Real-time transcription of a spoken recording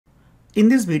In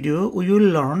this video, we will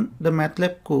learn the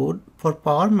MATLAB code for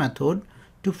power method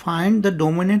to find the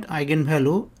dominant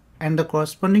eigenvalue and the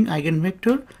corresponding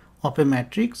eigenvector of a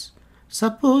matrix.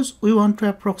 Suppose we want to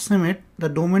approximate the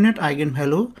dominant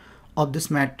eigenvalue of this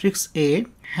matrix A,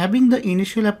 having the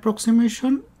initial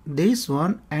approximation this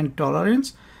one and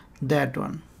tolerance that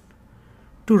one.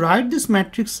 To write this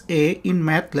matrix A in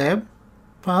MATLAB,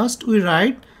 first we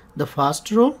write the first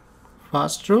row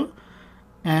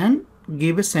and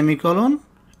give a semicolon,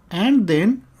 and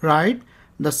then write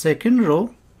the second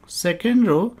row,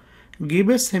 give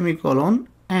a semicolon,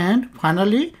 and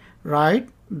finally write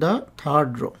the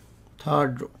third row.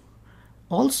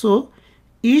 Also,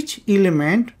 each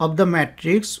element of the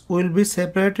matrix will be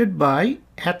separated by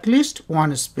at least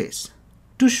one space.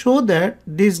 To show that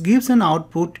this gives an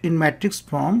output in matrix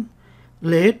form,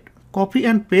 let's copy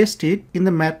and paste it in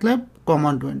the MATLAB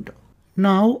command window.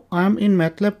 Now I am in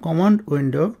MATLAB command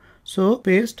window, so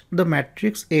paste the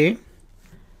matrix A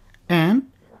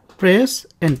and press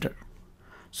enter.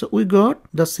 So we got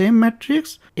the same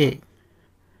matrix A.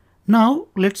 Now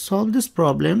let's solve this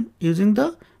problem using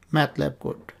the MATLAB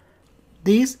code.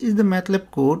 This is the MATLAB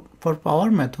code for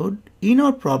power method. In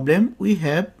our problem, we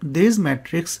have this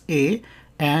matrix A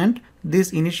and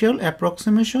this initial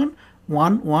approximation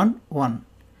 1, 1, 1.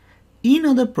 In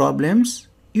other problems,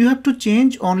 you have to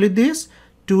change only these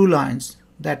two lines.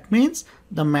 That means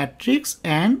the matrix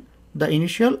and the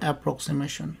initial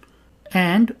approximation.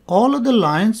 And all other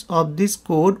lines of this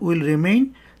code will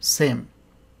remain same.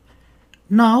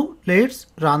 Now let's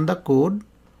run the code.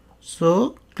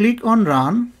 So click on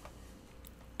run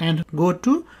and go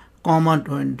to command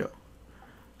window.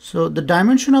 So the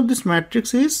dimension of this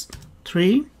matrix is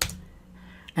 3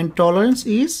 and tolerance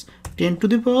is 10 to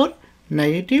the power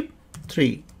negative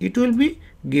 3. It will be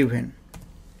given.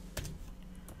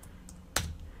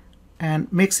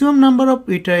 And maximum number of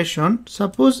iteration,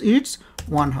 suppose it's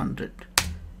 100.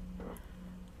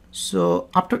 So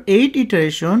after 8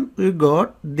 iteration, we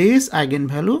got this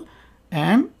eigenvalue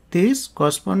and this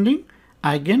corresponding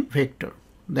eigenvector.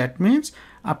 That means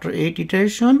after 8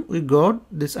 iteration, we got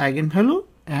this eigenvalue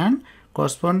and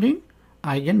corresponding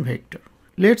eigenvector.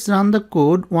 Let's run the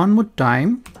code one more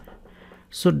time.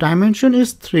 So dimension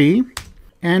is 3,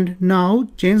 and now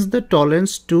change the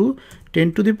tolerance to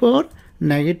 10 to the power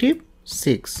negative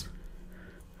 6.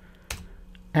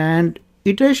 And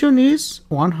iteration is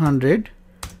 100.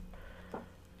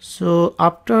 So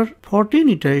after 14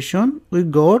 iteration, we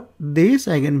got this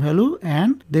eigenvalue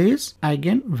and this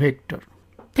eigenvector.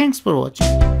 Thanks for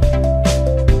watching.